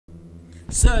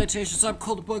Salutations, I'm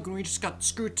Cold Bug and we just got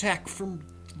screw attack from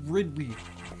Ridley.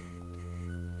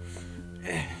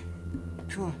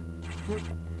 Come on.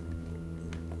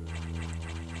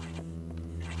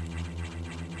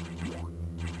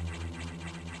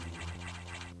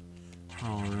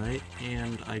 Alright,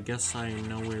 and I guess I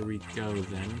know where we go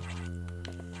then.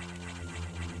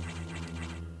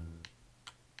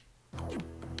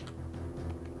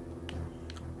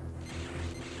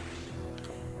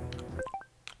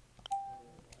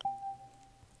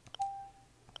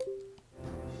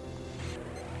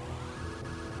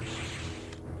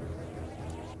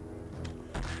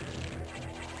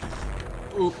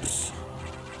 Oops.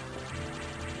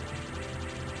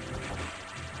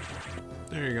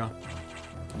 There you go.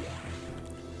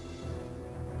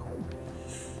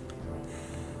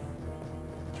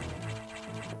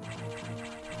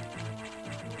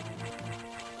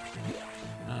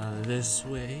 This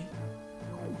way.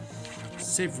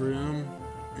 Save room.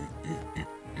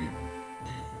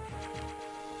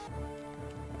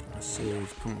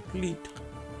 Save complete.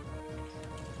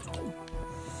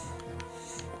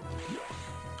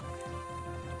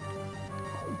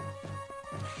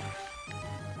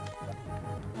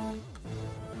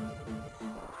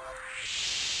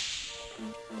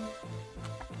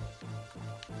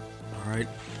 All right.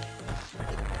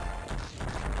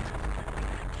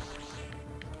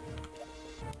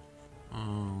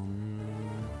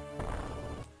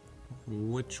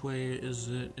 Which way is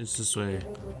it? It's this way.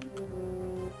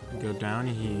 Go down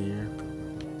here,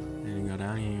 and go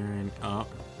down here, and up.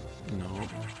 Nope.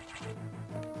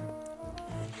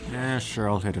 Yeah, sure,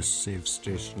 I'll hit a save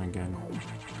station again.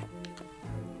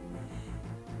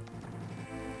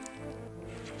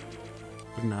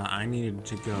 But no, I needed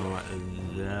to go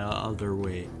the other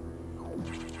way.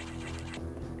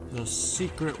 The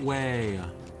secret way.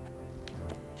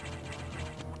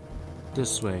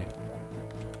 This way.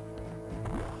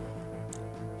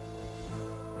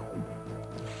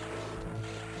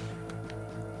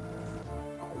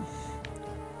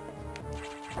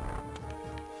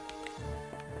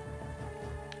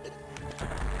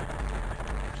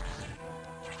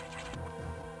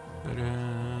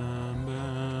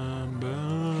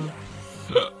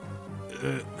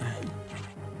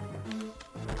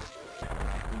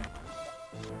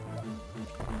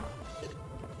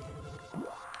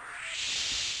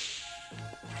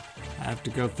 I have to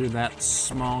go through that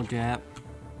small gap.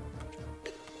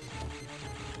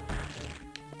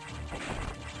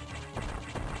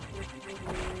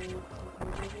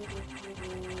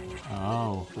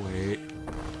 Oh, wait.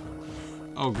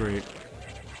 Oh, great.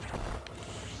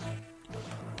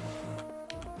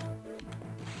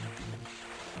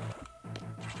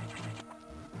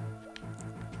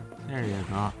 There you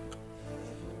go.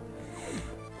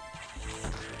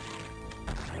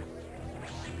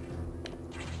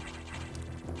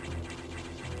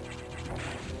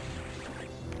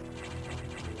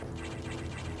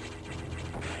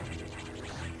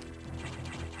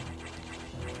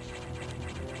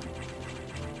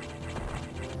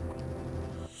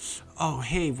 Oh,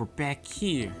 hey, we're back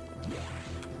here.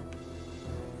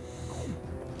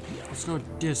 Let's go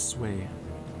this way.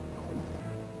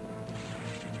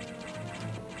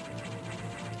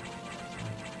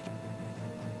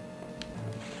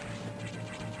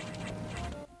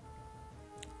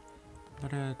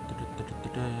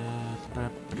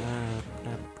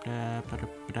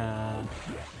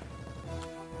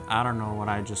 I don't know what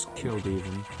I just killed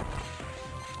even.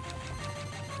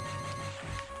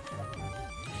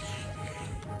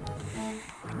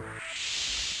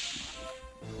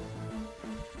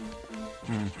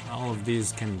 All of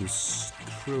these can be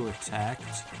screw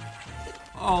attacked.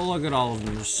 Oh, look at all of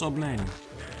them. There's so many.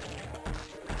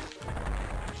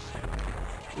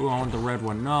 Ooh, I want the red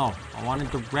one. No, I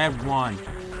wanted the red one.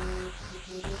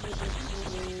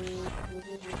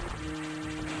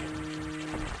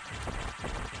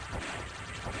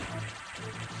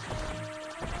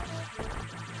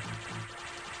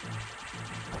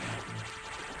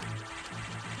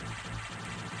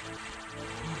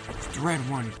 The red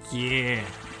one, yeah.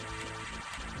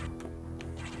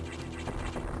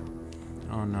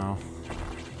 Oh no.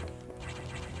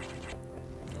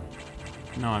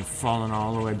 No, I've fallen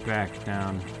all the way back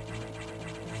down.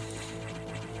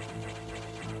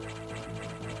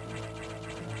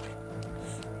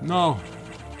 No.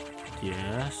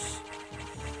 Yes.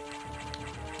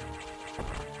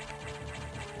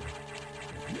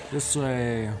 This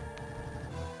way.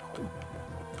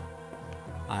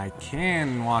 I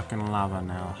can walk in lava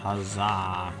now.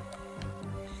 Huzzah.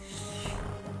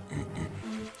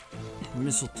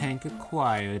 Missile tank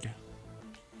acquired.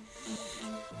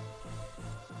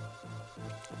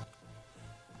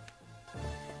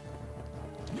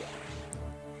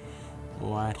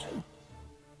 What?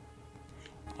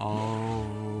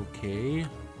 Okay.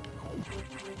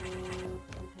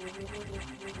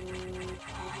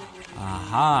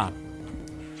 Aha!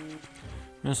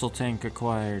 Missile tank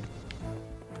acquired.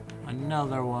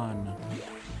 Another one.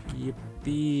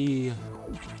 Yippee.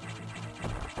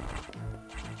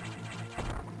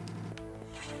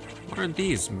 What are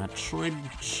these? Metroid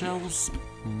shells?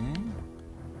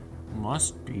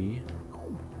 Must be.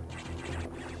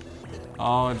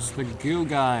 Oh, it's the goo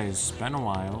guys. It's been a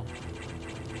while.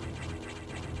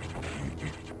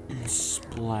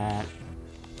 Splat.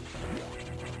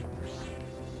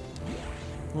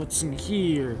 What's in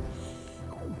here?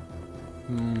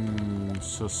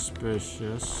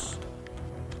 Suspicious.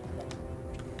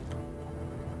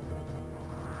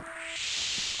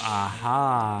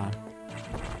 Aha.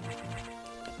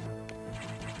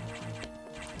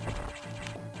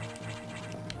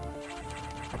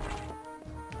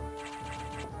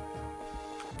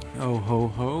 Oh ho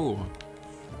ho.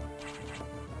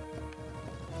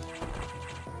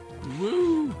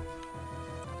 Woo!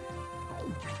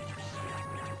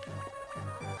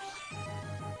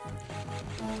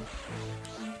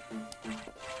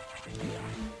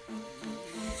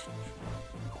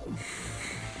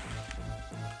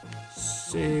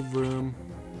 Save room.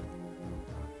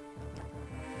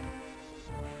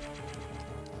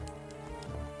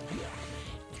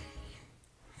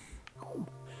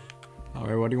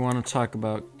 Alright, what do you want to talk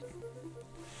about?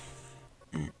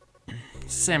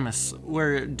 Samus,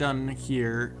 we're done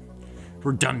here.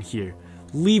 We're done here.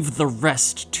 Leave the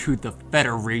rest to the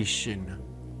Federation.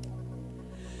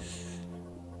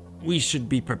 We should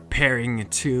be preparing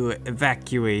to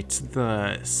evacuate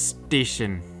the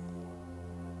station.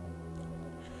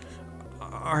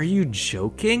 Are you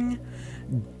joking?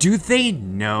 Do they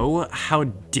know how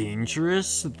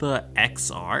dangerous the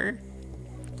X are?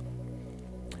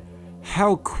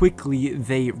 How quickly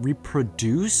they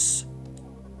reproduce?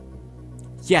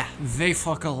 Yeah, they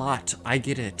fuck a lot. I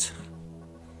get it.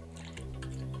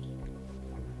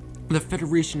 The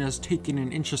Federation has taken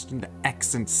an interest in the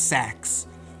X and Sax.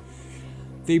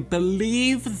 They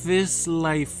believe this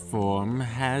life form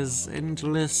has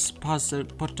endless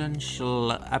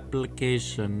potential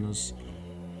applications.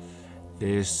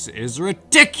 This is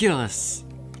ridiculous!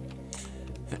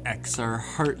 The X are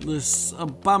heartless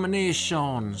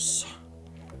abominations.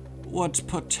 What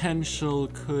potential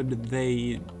could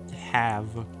they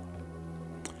have?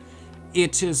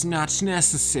 It is not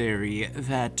necessary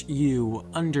that you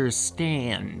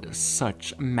understand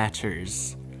such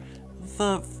matters.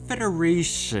 The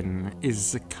Federation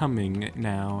is coming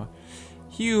now.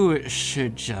 You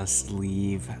should just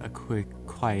leave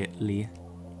quietly.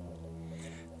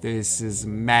 This is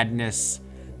madness.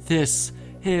 This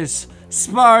is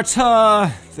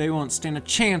Sparta! They won't stand a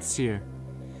chance here.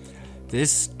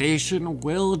 This station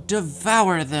will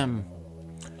devour them.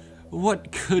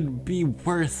 What could be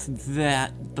worth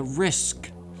the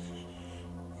risk?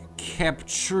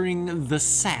 Capturing the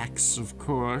Sax, of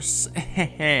course.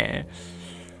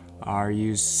 Are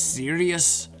you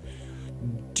serious?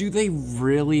 Do they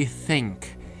really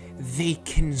think they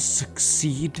can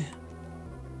succeed?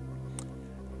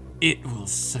 It will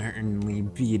certainly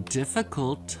be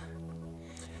difficult.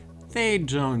 They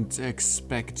don't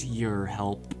expect your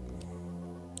help.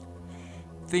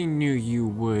 They knew you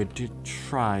would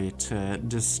try to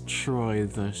destroy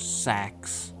the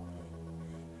Sax.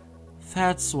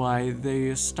 That's why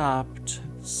they stopped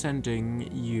sending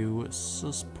you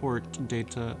support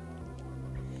data.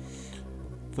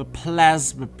 The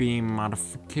plasma beam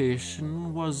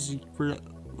modification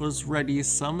was ready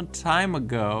some time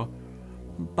ago,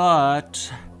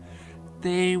 but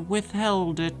they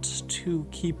withheld it to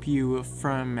keep you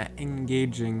from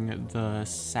engaging the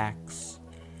Sax.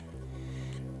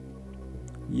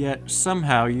 Yet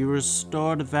somehow you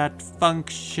restored that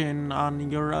function on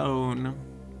your own.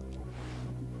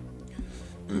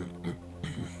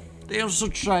 They also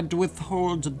tried to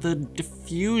withhold the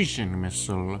diffusion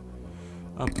missile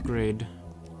upgrade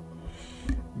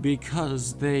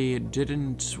because they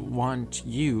didn't want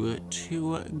you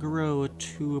to grow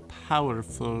too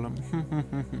powerful.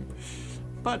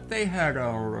 But they had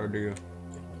already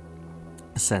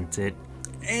sent it,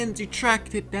 and you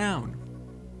tracked it down.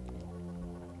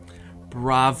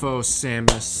 Bravo,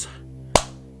 Samus.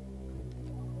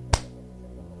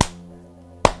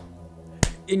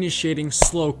 Initiating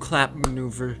slow clap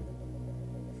maneuver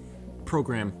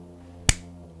program.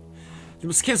 You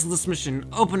must cancel this mission.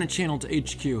 Open a channel to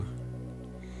HQ.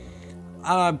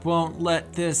 I won't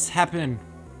let this happen.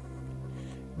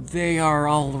 They are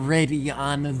already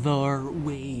on their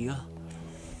way.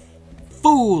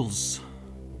 Fools!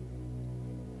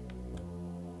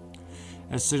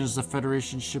 As soon as the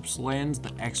Federation ships land,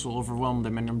 the X will overwhelm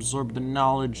them and absorb the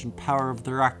knowledge and power of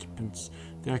their occupants.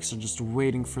 The X are just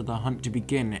waiting for the hunt to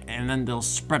begin, and then they'll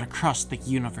spread across the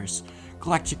universe.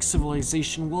 Galactic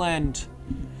civilization will end.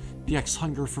 The X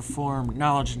hunger for form,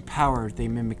 knowledge, and power. They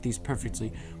mimic these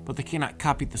perfectly, but they cannot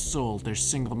copy the soul. They're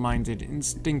single-minded,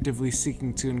 instinctively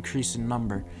seeking to increase in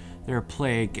number. They're a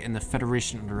plague, and the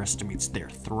Federation underestimates their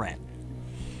threat.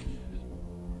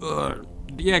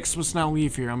 The X must now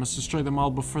leave here. I must destroy them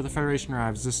all before the Federation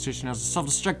arrives. This station has a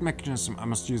self-destruct mechanism. I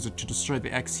must use it to destroy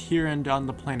the X here and on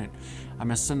the planet. I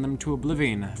must send them to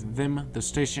oblivion. Them, the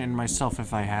station, and myself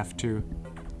if I have to.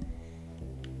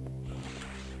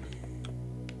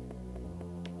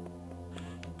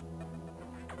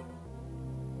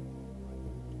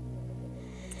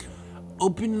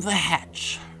 Open the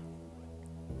hatch.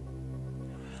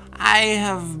 I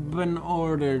have been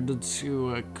ordered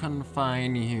to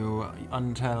confine you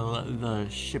until the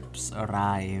ships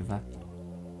arrive.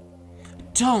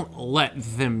 Don't let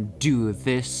them do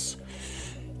this.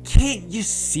 Can't you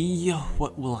see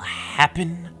what will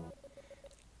happen?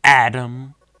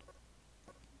 Adam.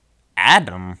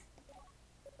 Adam?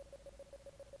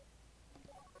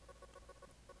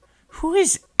 Who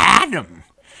is Adam?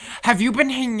 Have you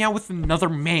been hanging out with another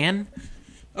man?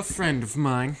 A friend of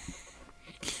mine.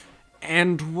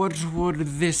 And what would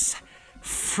this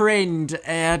friend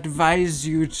advise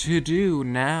you to do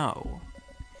now?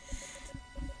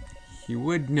 He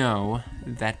would know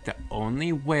that the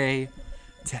only way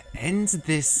to end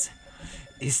this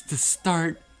is to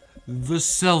start the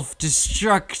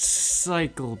self-destruct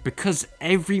cycle, because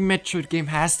every Metroid game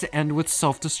has to end with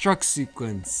self-destruct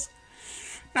sequence.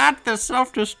 Not the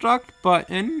self-destruct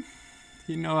button.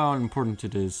 You know how important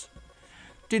it is.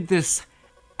 Did this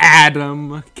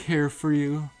Adam care for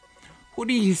you? Would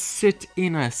he sit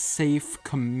in a safe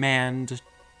command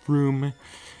room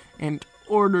and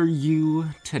order you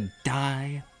to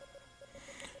die?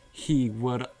 He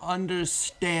would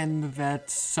understand that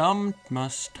some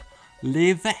must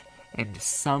live and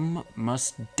some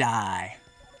must die.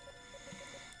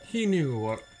 He knew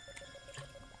what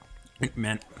it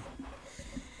meant.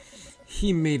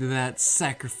 He made that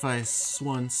sacrifice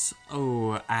once.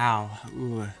 Oh, ow.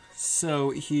 Ooh. So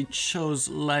he chose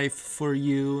life for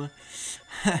you.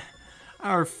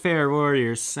 Our fair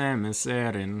warrior Samus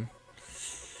Aran.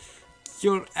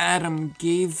 Your Adam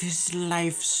gave his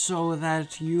life so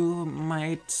that you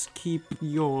might keep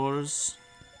yours.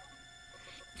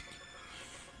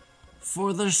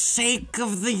 For the sake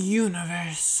of the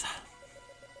universe.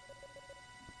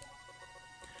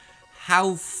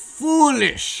 How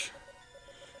foolish!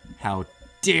 How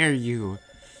dare you?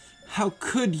 How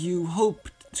could you hope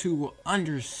to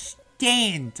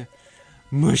understand,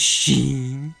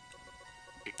 machine?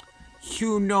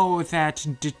 You know that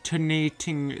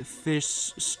detonating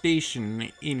this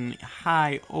station in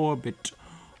high orbit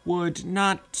would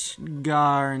not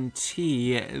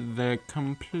guarantee the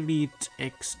complete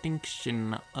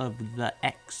extinction of the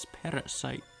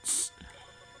X-parasites.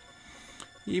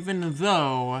 Even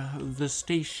though the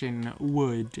station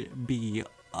would be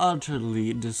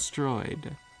utterly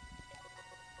destroyed.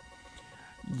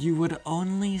 You would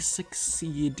only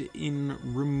succeed in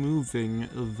removing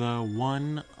the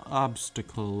one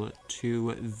obstacle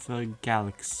to the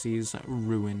galaxy's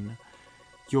ruin,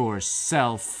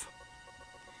 yourself.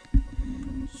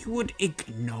 You would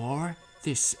ignore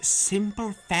this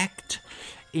simple fact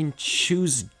and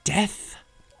choose death?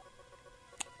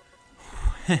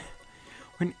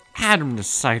 When Adam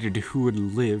decided who would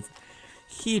live,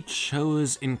 he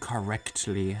chose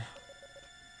incorrectly.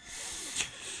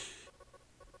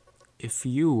 If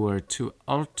you were to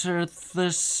alter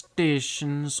the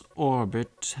station's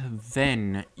orbit,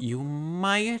 then you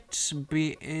might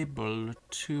be able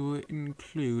to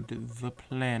include the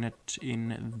planet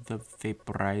in the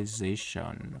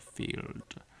vaporization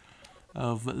field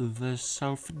of the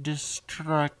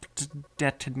self-destruct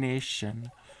detonation.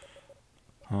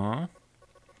 Huh?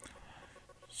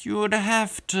 You'd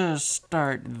have to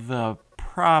start the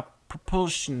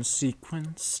propulsion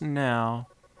sequence now,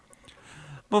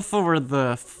 before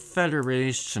the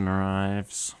Federation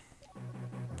arrives.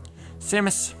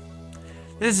 Samus,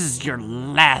 this is your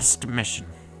last mission.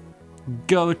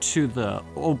 Go to the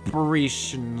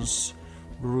operations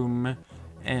room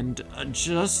and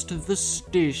adjust the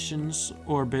station's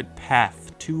orbit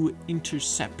path to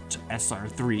intercept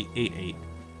SR-388.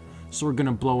 So we're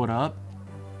gonna blow it up.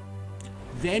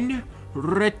 Then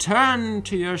return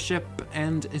to your ship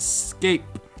and escape.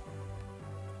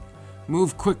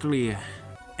 Move quickly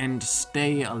and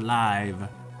stay alive.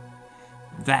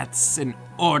 That's an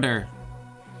order.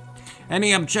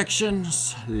 Any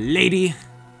objections, lady?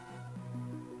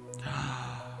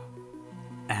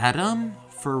 Adam?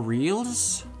 For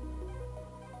reals?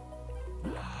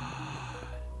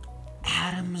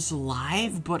 Adam's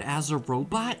alive, but as a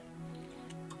robot?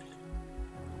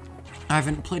 I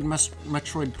haven't played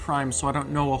Metroid Prime, so I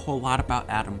don't know a whole lot about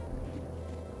Adam.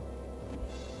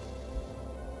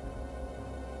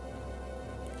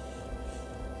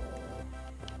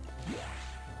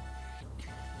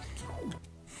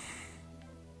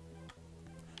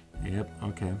 Yep,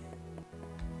 okay.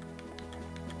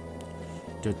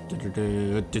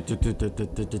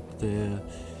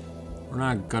 We're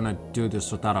not gonna do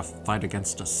this without a fight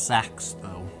against a sax,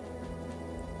 though.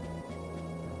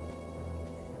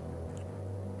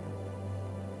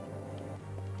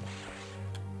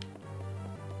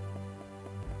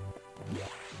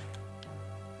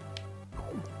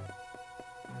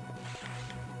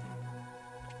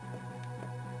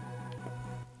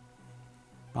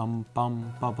 Bum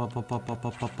bum bum bum bum bum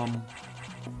bum bum bum.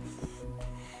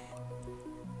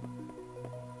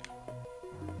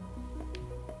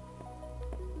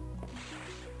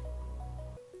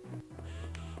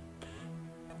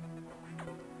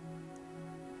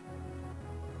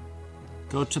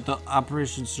 Go to the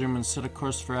operations room and set a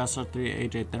course for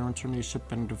SR388, then return to your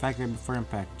ship and evacuate before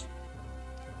impact.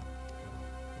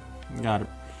 Got it.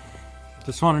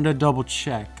 Just wanted to double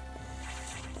check.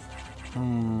 I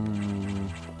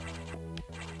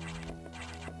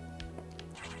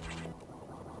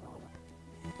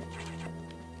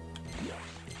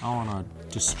wanna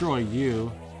destroy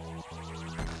you.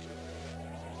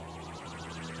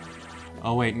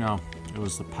 Oh wait, no. It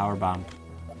was the power bomb.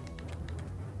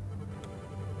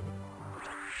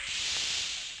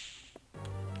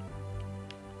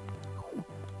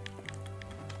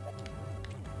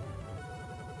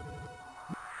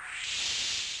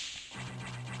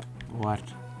 What?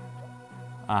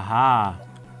 Aha.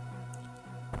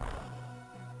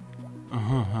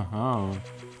 Oh.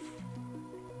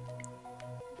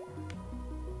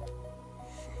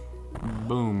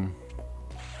 Boom.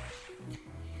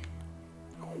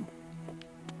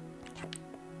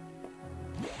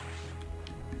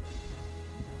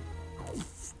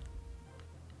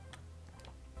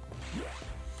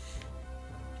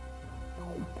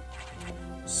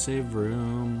 Save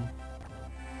room.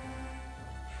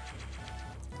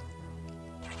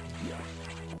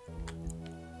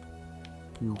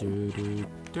 Do do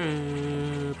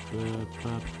do ba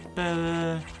ba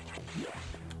ba.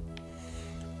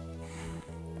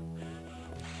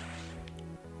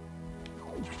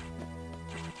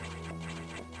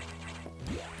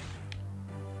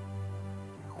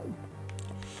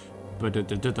 Ba da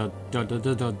da da da da da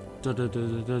da da da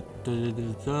da da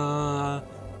da da.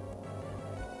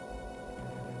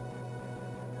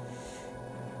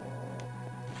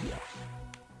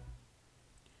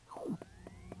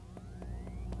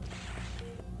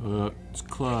 It's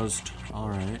closed. All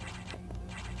right.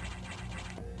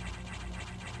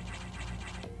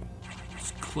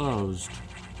 It's closed,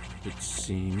 it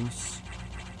seems.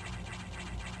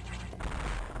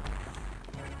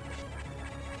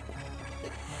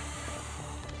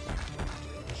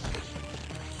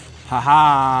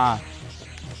 Haha!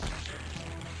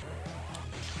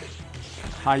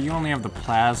 Ha, you only have the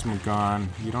plasma gun.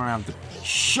 You don't have the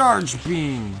charge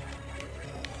beam!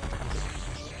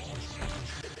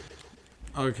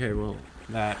 Okay, well,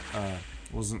 that,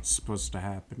 wasn't supposed to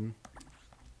happen.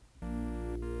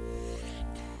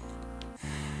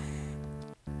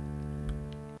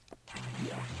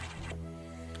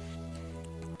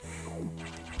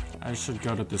 I should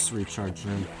go to this recharge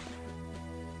room.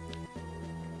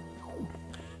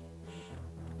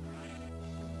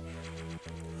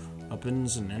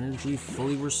 Weapons and energy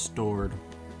fully restored.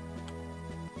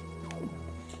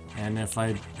 And if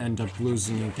I end up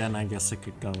losing again, I guess I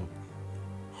could go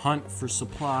hunt for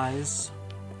supplies.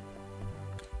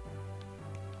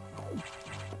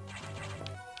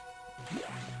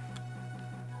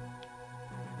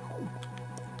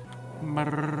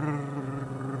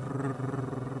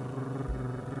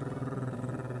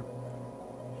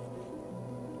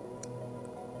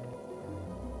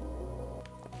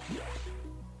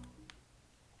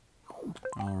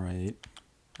 Alright,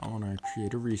 I want to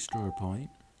create a restore point.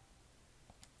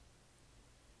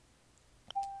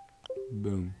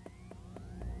 Boom.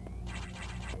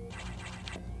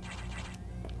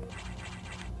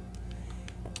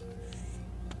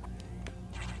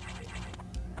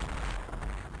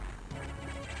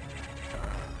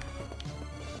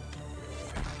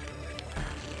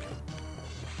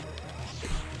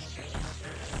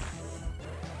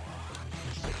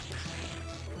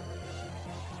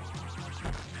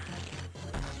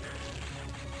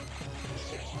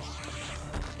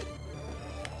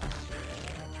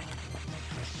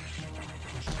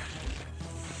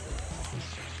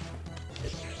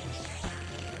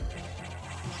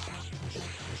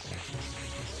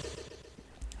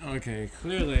 Okay,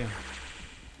 clearly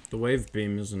the wave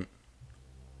beam isn't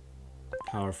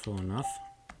powerful enough.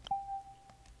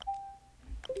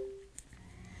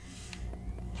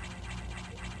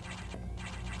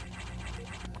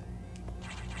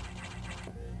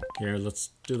 Here, let's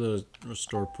do the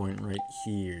restore point right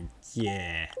here.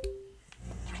 Yeah.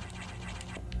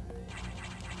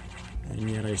 And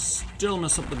yet I still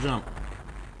mess up the jump.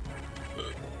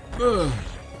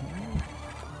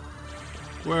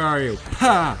 Where are you?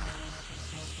 Ha!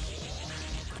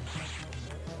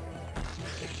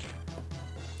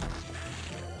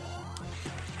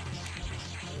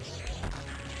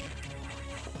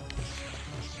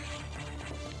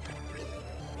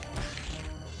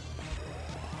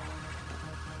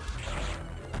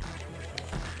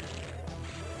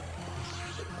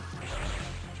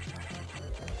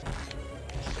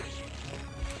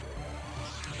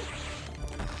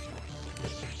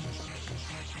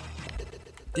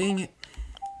 Dang it.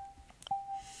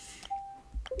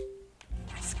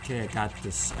 It's okay, I got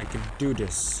this. I can do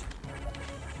this.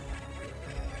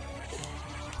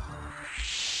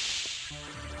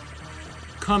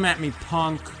 Come at me,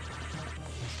 punk.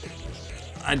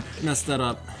 I messed that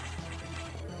up.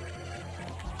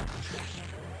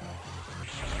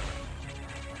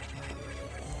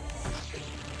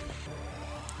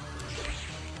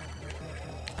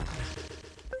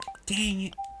 Dang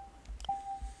it.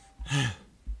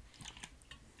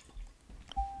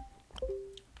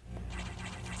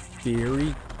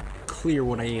 Very clear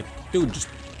what I have to do. Just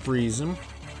freeze him.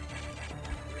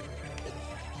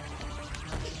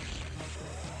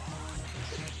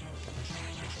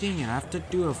 Dang it, I have to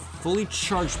do a fully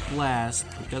charged blast.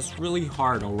 That's really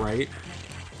hard, alright?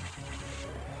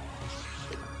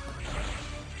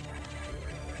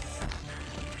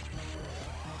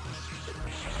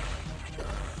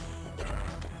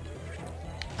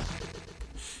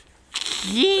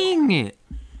 Dang it!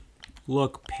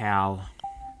 Look, pal.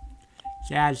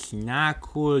 That's not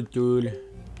cool, dude.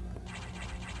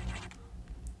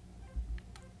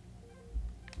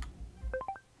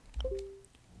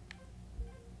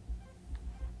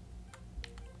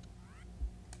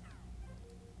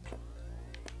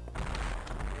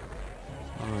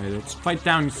 Alright, let's fight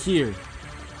down here.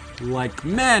 Like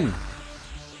men!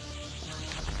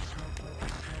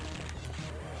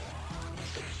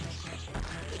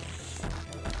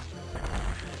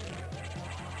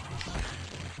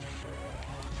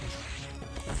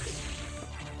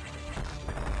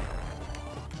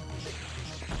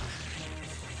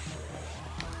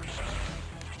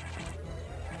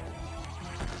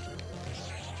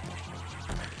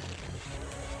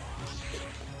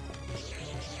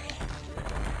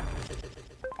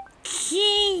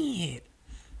 Shit!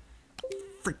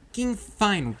 Freaking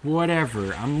fine,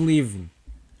 whatever. I'm leaving.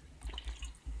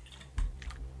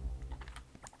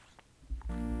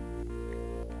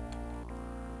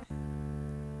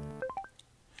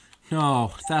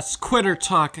 No, that's quitter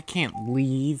talk. I can't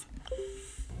leave.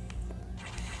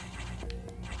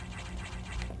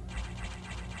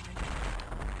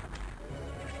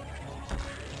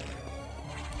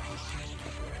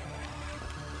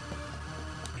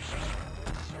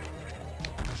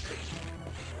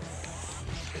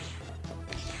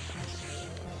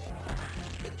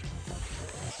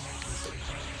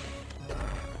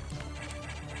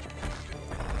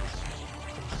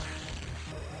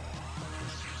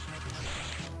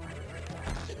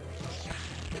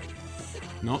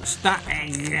 No, stop.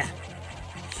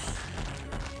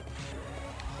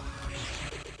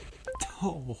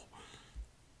 Oh.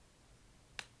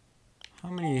 How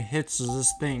many hits does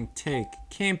this thing take?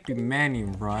 Can't be many,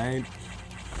 right?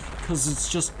 Because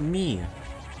it's just me.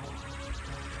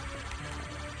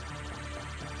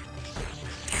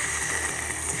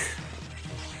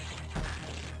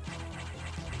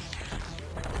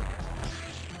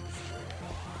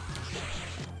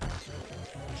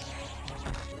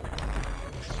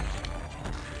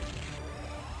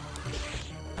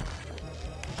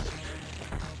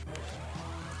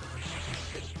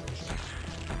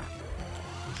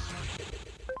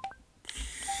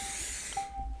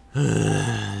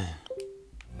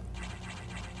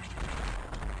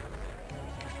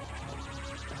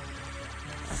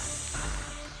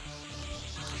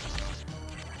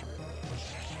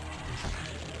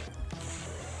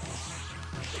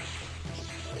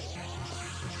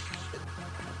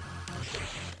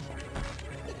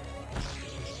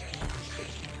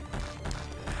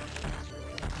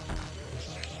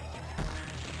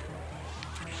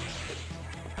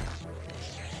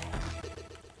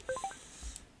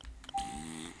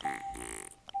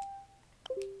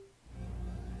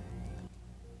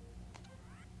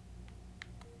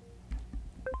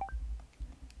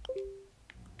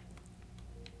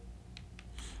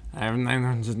 I have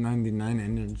 999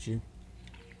 energy.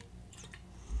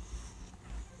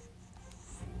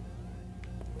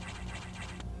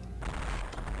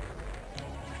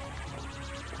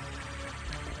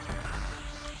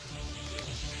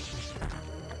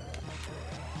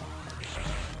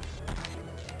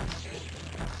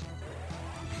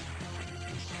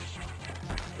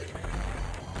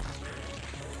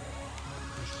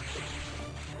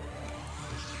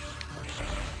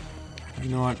 You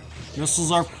know what?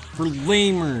 Missiles are for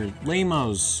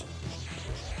lamos.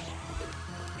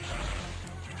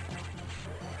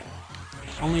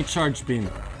 Only charge beam.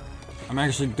 I'm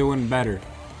actually doing better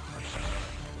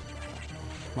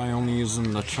by only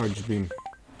using the charge beam.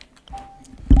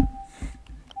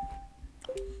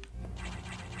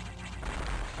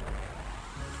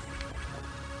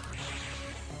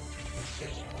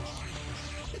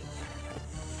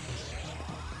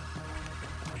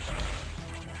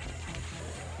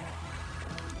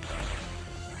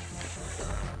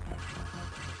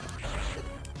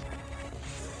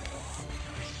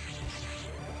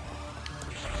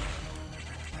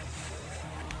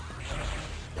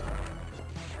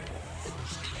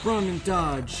 Run and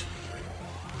dodge.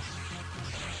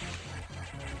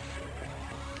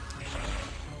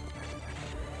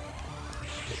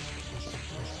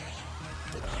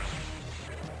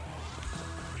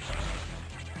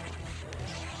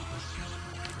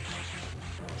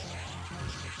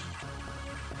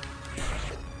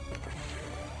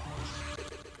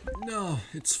 No,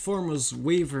 its form was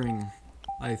wavering,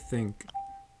 I think.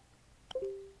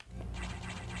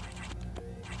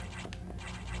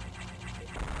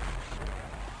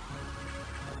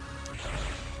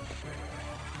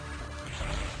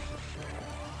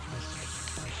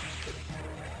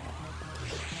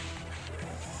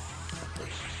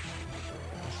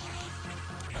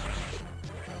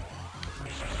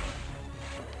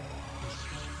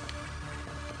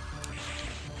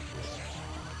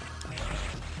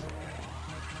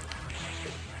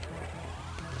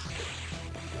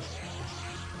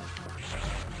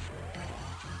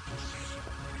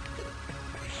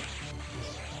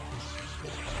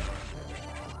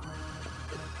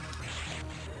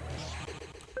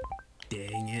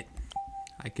 Dang it.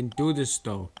 I can do this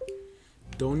though.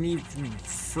 Don't need to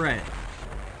fret.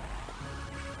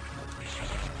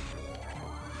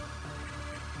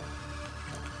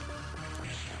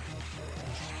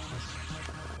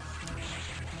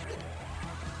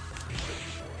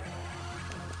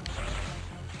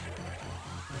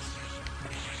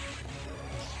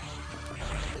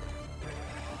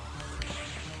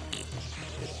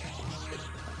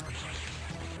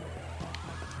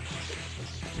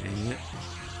 Dang it.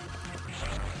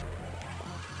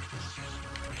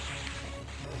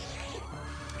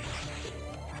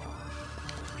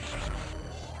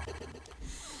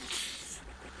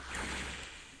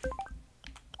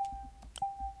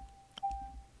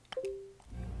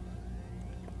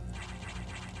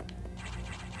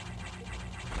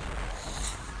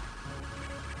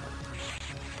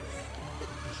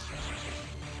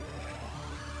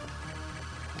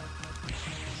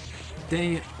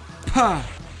 Dang it. Pah!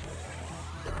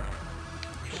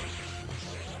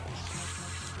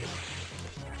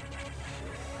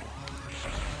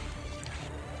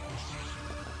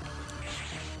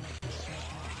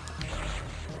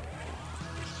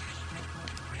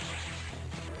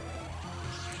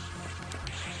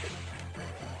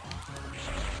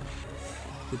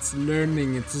 It's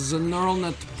learning. It is a neural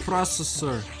net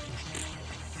processor.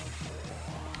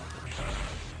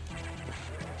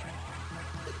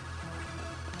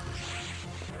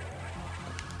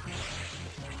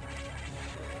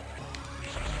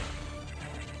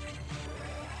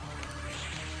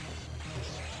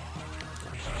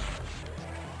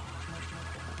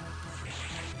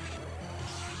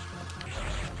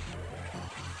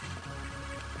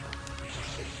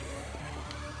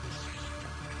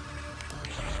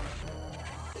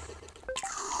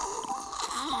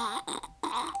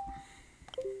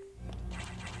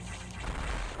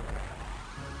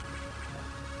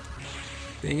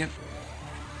 Dang it.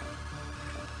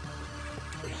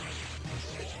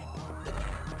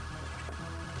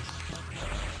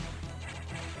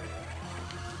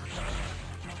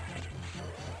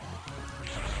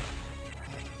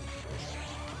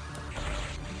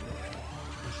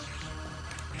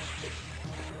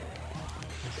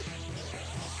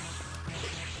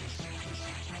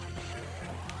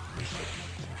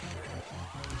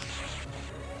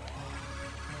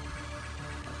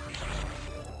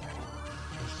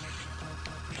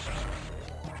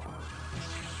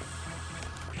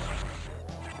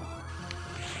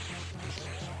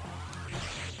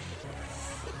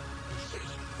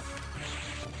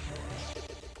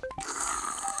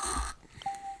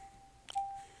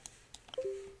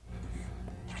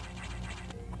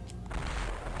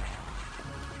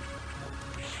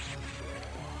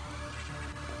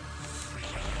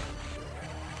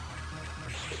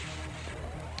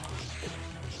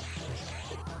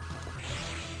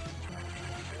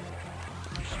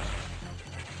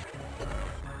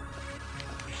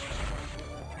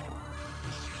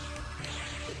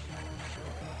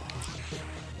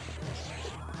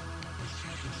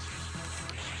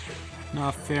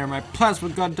 Not fair. My plasma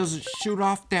gun doesn't shoot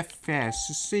off that fast.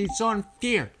 You see, it's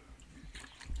unfair.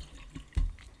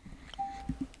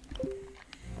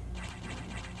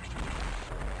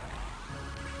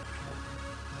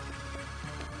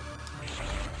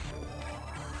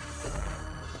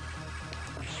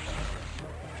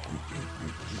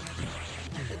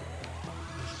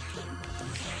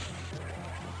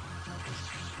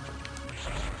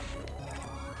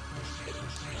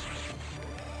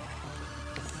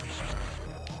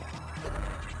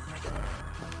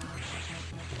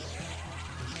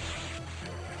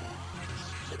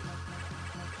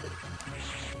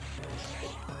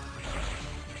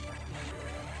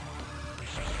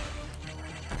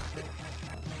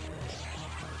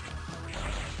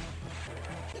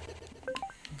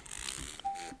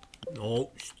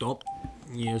 Oh, stop.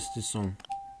 Yes, this one.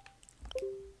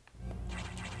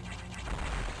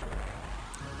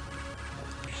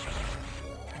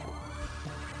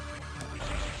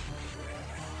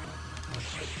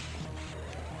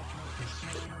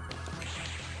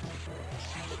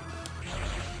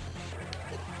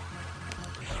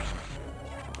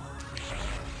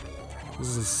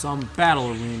 This is some battle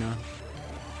arena.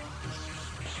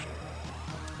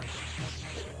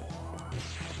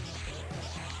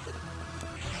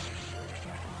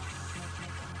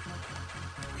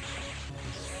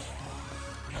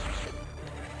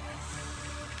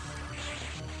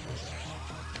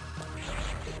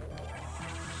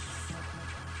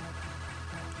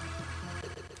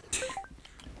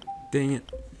 Dang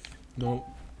it. No.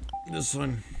 This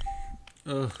one.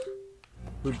 Ugh.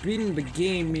 We're beating the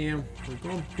game, man. We're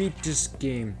gonna beat this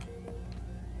game.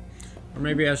 Or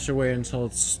maybe I should wait until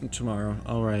it's tomorrow.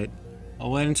 Alright.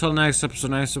 I'll wait until next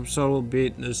episode. Next episode we'll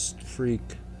beat this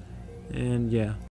freak. And yeah.